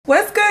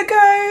What's good,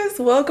 guys?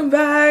 Welcome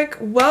back.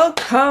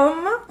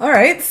 Welcome.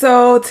 Alright,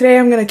 so today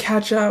I'm gonna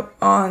catch up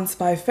on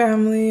Spy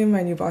Family,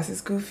 My New Boss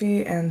is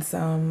Goofy, and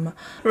some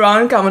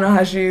Ron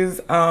Kamonohashi's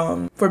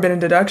Forbidden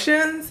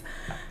Deductions.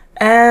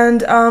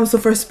 And so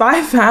for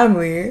Spy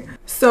Family,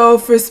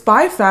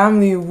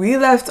 we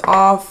left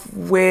off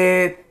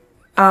with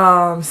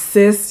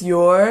Sis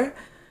Yor.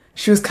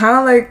 She was kind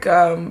of like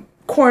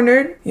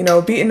cornered, you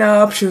know, beaten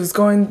up. She was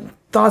going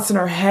thoughts in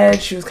her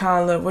head. She was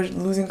kind of like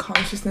losing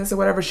consciousness or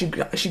whatever. She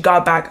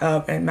got back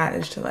up and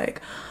managed to like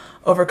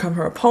overcome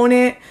her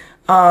opponent.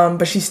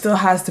 But she still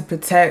has to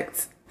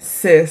protect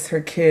Sis,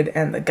 her kid,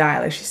 and the guy.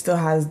 Like she still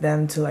has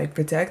them to like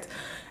protect.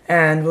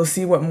 And we'll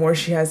see what more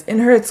she has in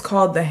her. It's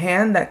called The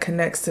Hand That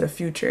Connects to the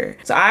Future.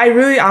 So I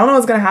don't know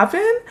what's gonna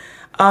happen.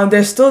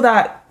 There's still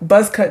that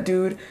buzz cut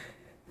dude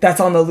that's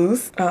on the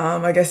loose.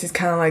 I guess he's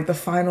kind of like the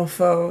final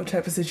foe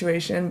type of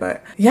situation,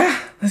 but yeah,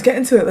 let's get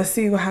into it. Let's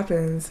see what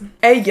happens.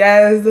 Hey,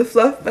 yes, the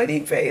Fluff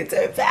Bunny fades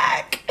are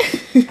back.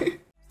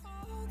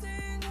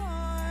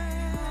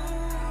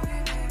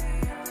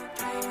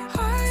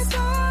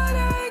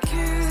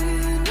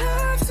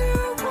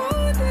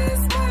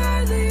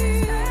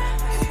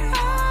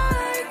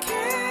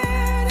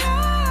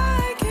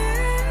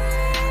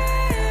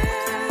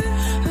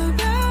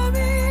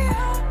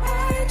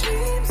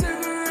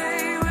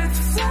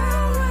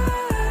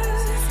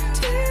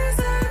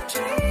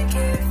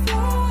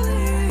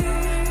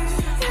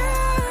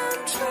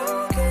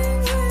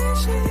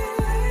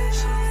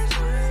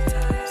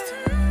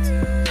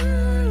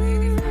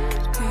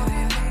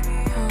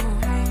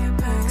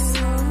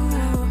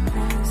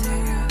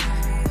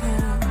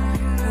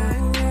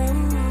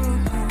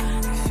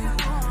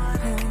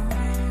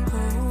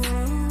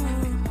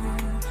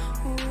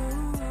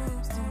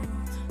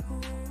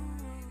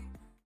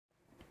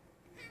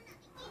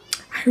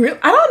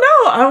 I don't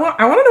know.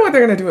 I want to know what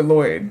they're gonna do with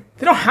Lloyd.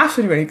 They don't have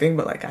to do anything,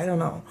 but like I don't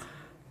know.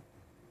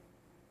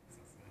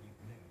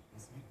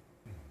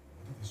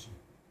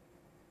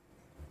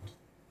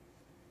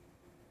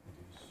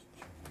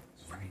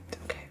 Right.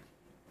 Okay.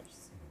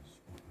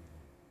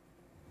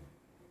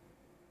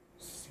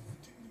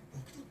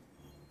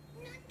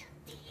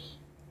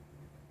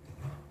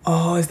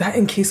 Oh, is that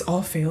in case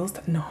all fails?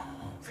 No.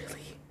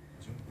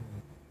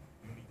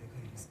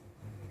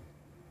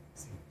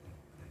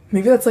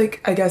 Maybe that's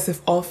like, I guess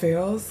if all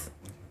fails.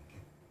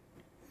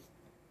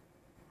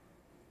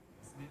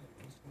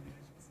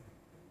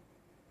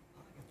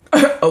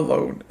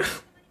 Alone.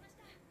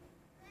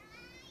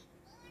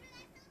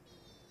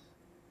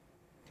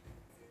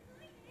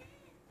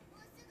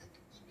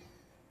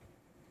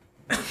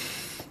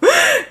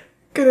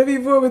 Gonna be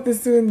bored with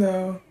this soon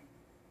though.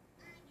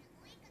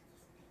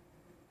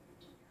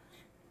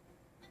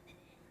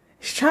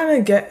 She's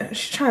trying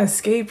to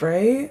escape,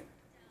 right?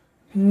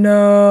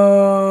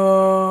 No.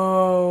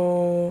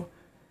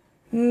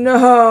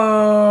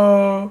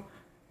 No.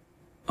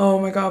 Oh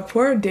my god,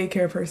 poor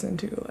daycare person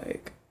too,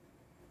 like.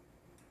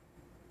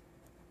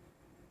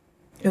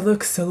 It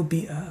looks so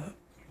beat up.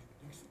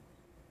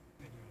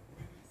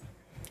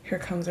 Here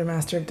comes our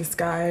master of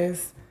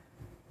disguise.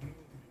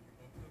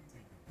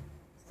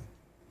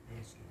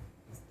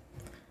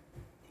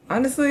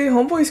 Honestly,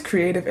 homeboy's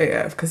creative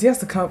AF because he has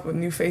to come up with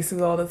new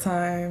faces all the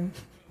time.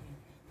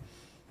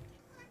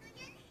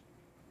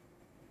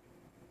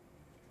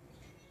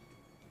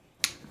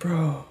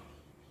 Bro.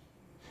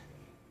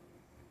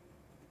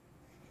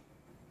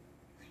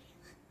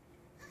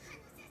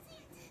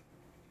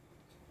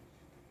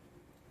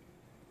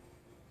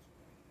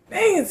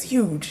 Dang, it's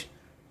huge.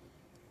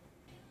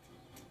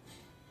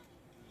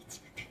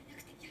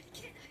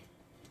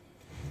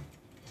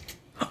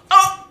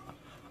 Oh!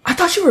 I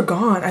thought you were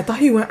gone. I thought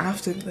he went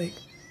after, like...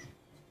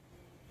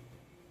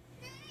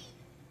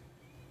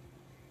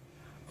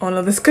 Oh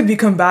no, this could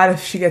become bad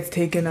if she gets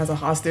taken as a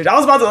hostage. I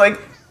was about to like...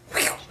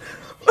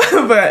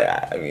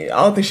 But, I mean,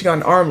 I don't think she got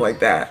an arm like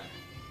that.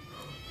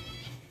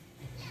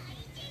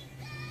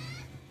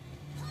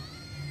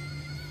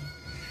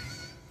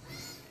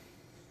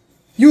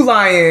 You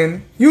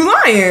lying. You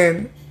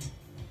lying.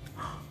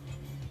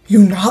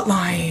 You not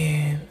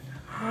lying.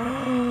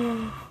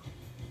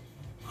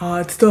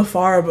 It's still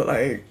far, but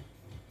like...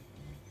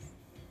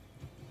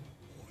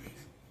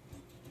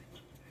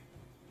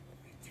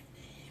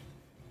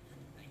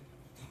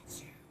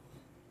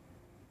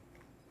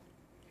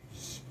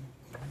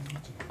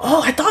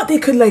 Oh, I thought they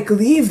could like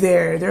leave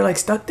there. They're like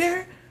stuck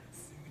there.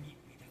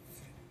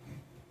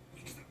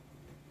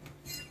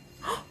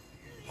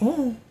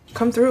 Oh,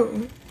 come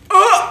through.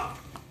 Oh,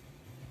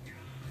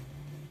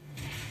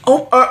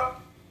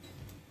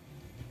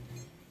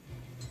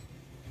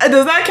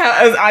 does that count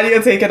as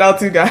ANYA taking out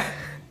two guys?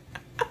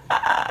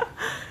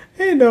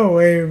 Ain't no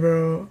way,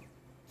 bro.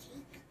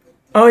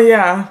 Oh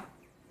yeah.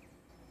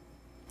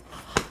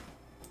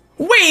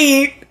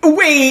 Wait, ¿por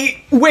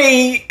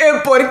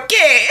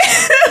qué?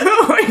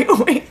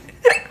 wait.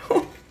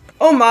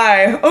 Oh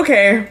my,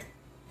 okay.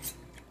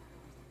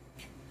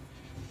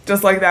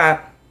 Just like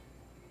that.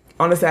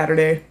 On a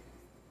Saturday.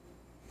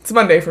 It's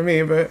Monday for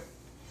me, but...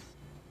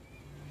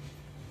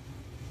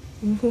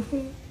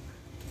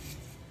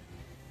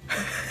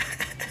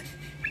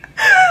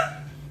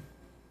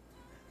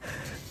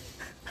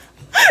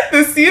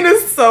 The scene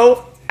is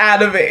so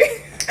anime.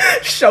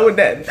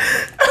 Shonen.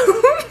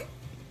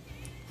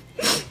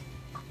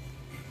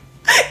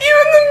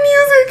 Even the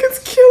music is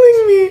killing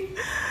me.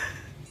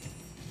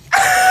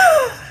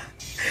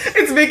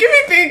 It's making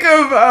me think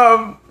of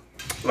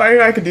My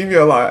Hero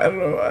Academia a lot. I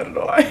don't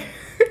know why.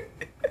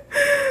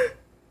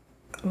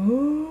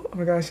 Ooh, oh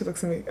my gosh, she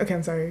looks at me. Okay,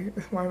 I'm sorry.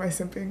 Why am I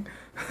simping?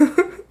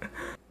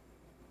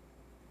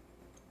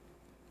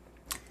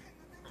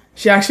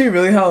 She actually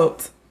really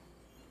helped.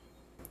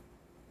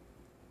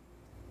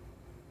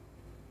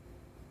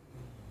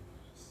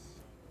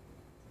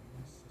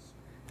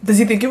 Does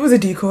he think it was a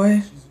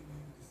decoy?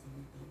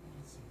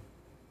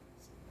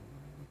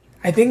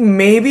 I think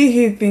maybe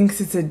he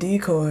thinks it's a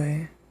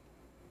decoy.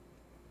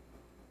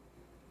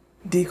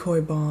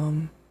 Decoy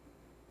bomb.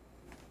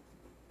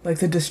 Like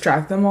to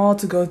distract them all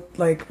to go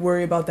like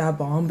worry about that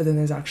bomb, but then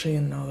there's actually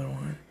another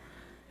one.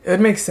 It would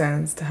make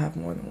sense to have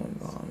more than one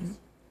bomb.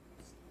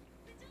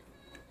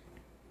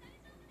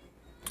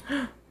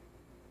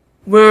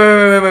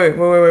 Wait.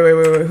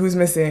 Who's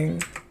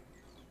missing?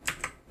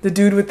 The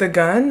dude with the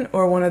gun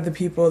or one of the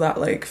people that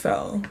like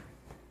fell?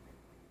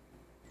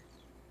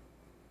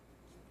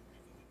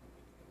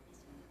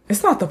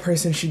 It's not the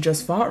person she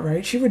just fought,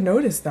 right? She would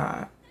notice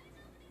that.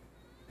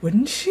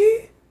 Wouldn't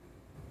she?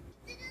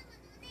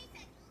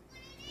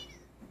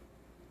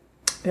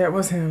 Yeah, it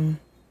was him.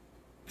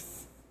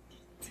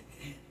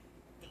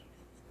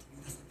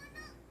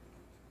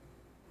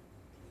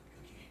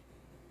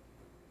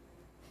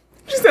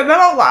 She said that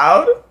out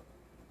loud?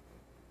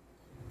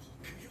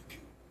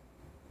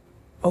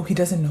 Oh, he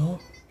doesn't know?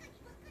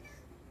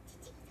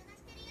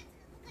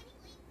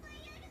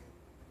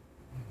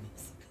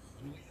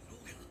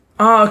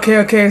 Oh,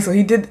 okay. So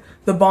he did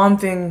the bomb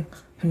thing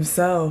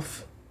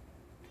himself.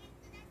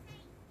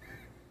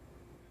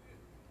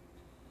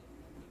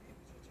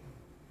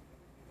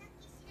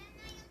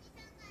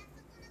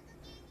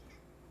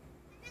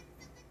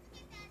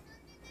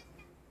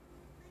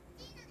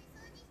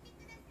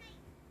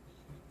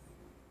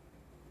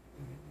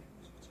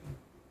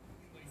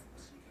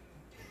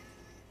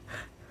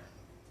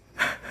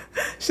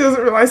 She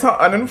doesn't realize how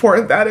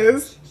unimportant that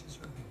is.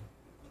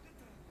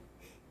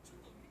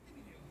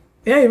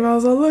 Yeah, you might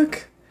as well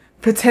look.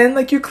 Pretend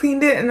like you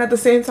cleaned it and at the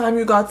same time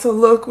you got to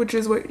look, which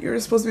is what you're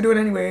supposed to be doing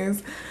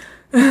anyways.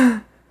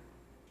 This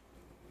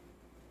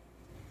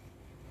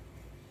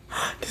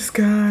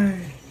guy.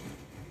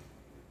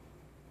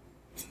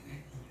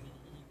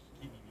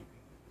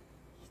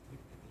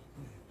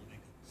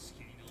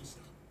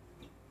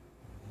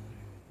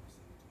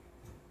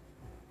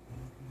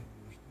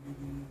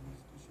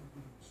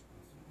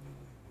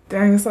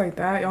 Dang, it's like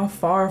that. Y'all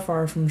far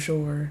from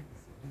shore.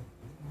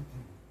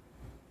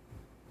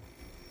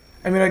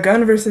 I mean, a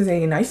gun versus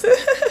a knife?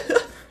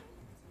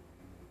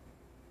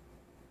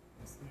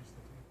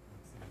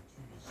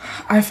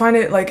 I find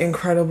it like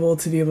incredible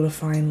to be able to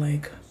find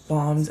like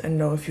bombs and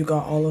know if you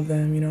got all of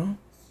them, you know?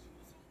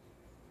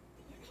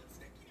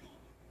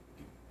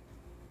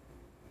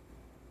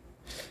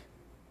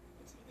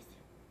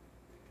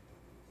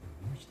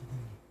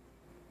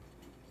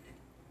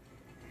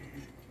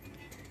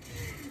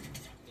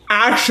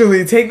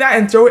 Actually, take that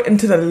and throw it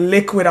into the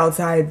liquid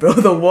outside, bro.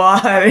 The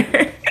water.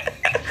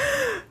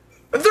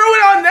 Throw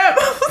it on them.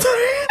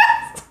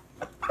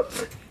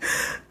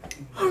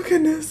 Oh,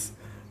 goodness.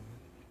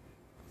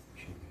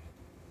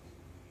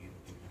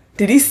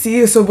 Did he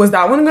see? So was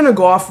that one gonna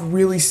go off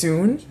really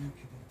soon?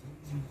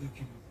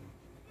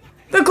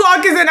 The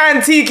clock is an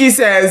antique, he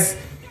says.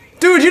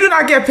 Dude, you do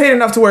not get paid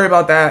enough to worry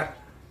about that.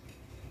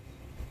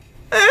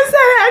 It's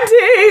an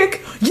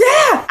antique.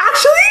 Yeah,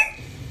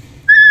 actually.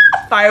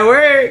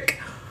 Firework.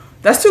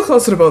 That's too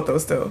close to the boat though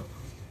still.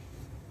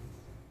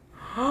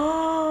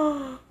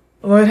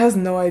 Lloyd has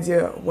no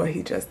idea what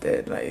he just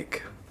did.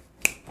 Like,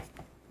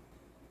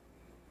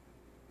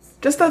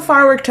 just a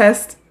firework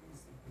test.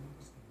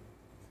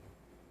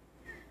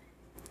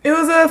 It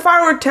was a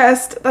firework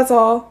test, that's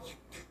all.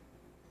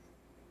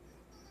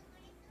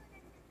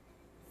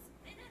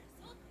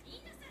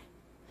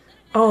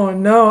 Oh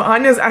no,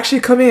 Anya's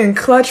actually coming in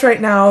clutch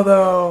right now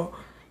though.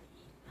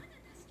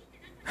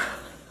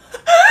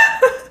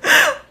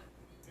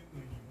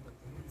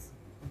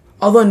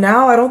 Although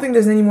now I don't think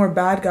there's any more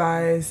bad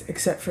guys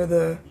except for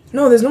the...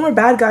 No, there's no more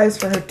bad guys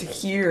for her to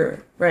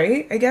hear,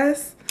 right? I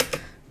guess?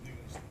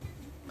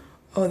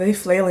 Oh, they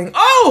flailing.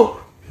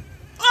 Oh!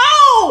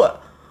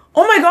 Oh!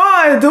 Oh my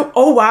god!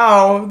 Oh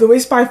wow. The way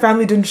Spy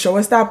Family didn't show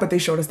us that, but they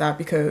showed us that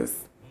because...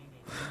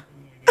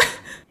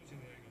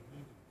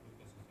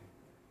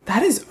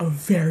 That is a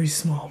very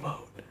small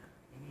boat.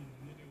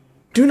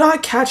 Do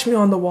not catch me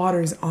on the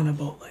waters on a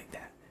boat like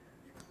that.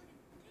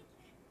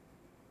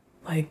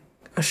 Like...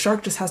 A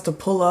shark just has to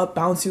pull up,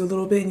 bounce you a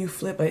little bit, and you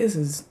flip. Like, this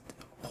is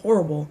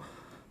horrible.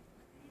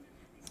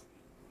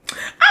 I'm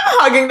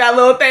hugging that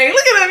little thing.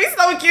 Look at him. He's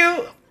so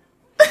cute.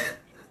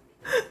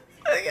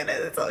 Look at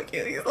it. It's so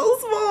cute. He's so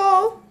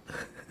small.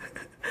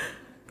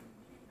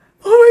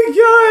 Oh my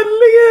god,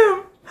 look at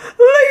him!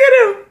 Look at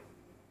him!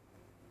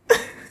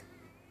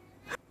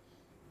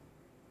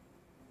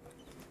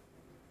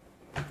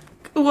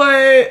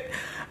 What?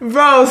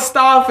 Bro,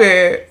 stop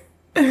it.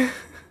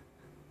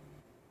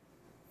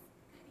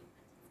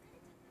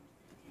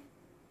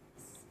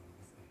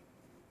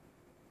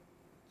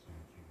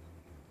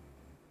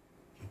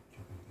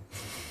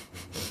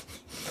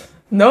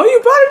 No,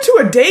 you brought him to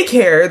a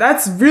daycare.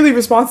 That's really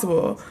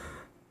responsible.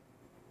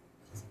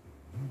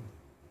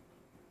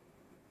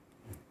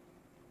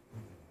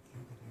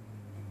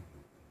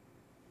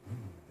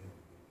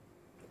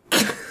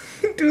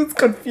 Dude's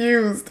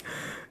confused.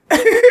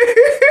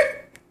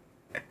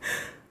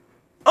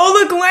 Oh,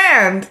 look,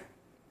 land.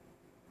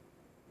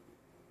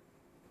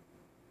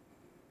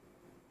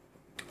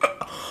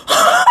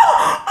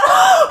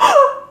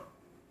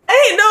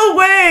 Ain't no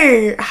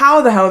way.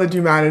 How the hell did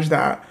you manage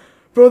that?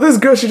 Bro, this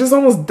girl, she just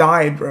almost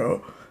died,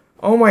 bro.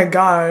 Oh my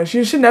gosh.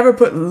 You should never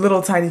put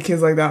little tiny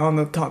kids like that on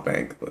the top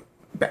bank.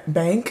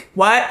 Bank?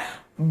 What?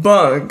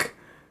 Bunk.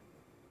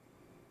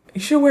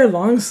 You should wear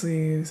long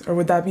sleeves. Or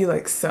would that be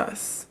like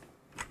sus?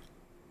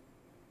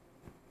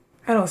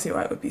 I don't see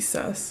why it would be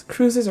sus.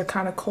 Cruises are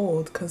kind of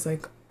cold because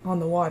like on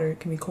the water it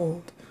can be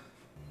cold.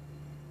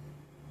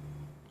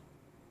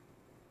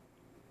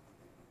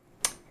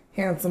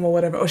 Handsome or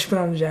whatever. Oh, she put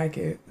on a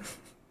jacket.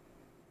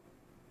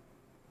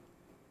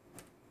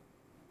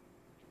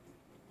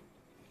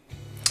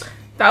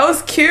 That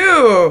was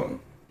cute.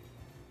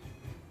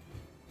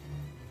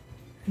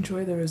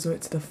 Enjoy the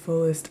resort to the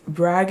fullest.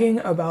 Bragging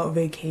about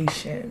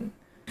vacation.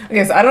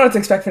 Okay, so I don't know what to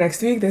expect for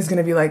next week. There's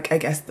gonna be like, I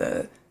guess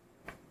the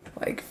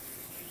like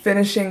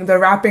finishing the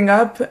wrapping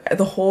up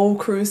the whole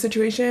cruise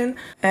situation,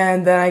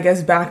 and then I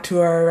guess back to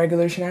our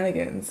regular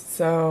shenanigans.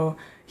 So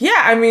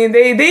yeah, I mean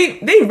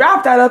they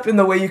wrap that up in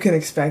the way you can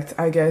expect,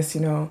 I guess,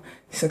 you know,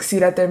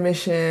 succeed at their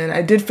mission.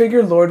 I did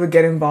figure Lloyd would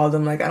get involved.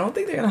 I'm like, I don't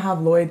think they're gonna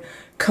have Lloyd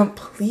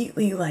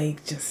completely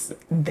like just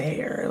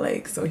there,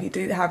 like, so he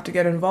did have to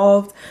get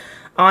involved.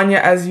 Anya,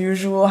 as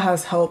usual,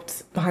 has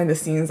helped behind the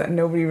scenes that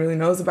nobody really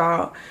knows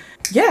about.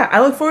 Yeah, I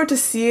look forward to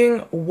seeing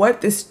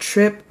what this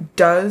trip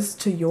does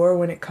to Yor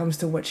when it comes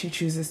to what she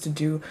chooses to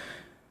do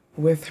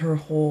with her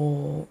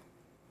whole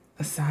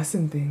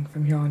assassin thing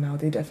from here on out.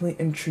 They definitely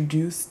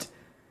introduced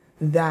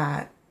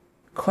that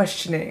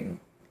questioning,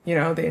 you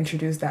know, they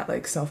introduced that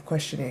like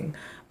self-questioning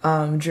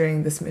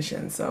during this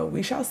mission. So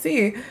we shall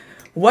see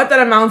what that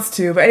amounts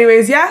to. But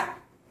anyways, yeah,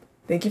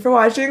 thank you for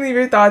watching. Leave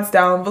your thoughts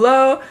down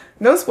below.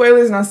 No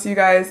spoilers, and I'll see you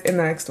guys in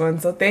the next one.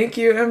 So thank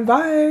you and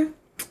bye.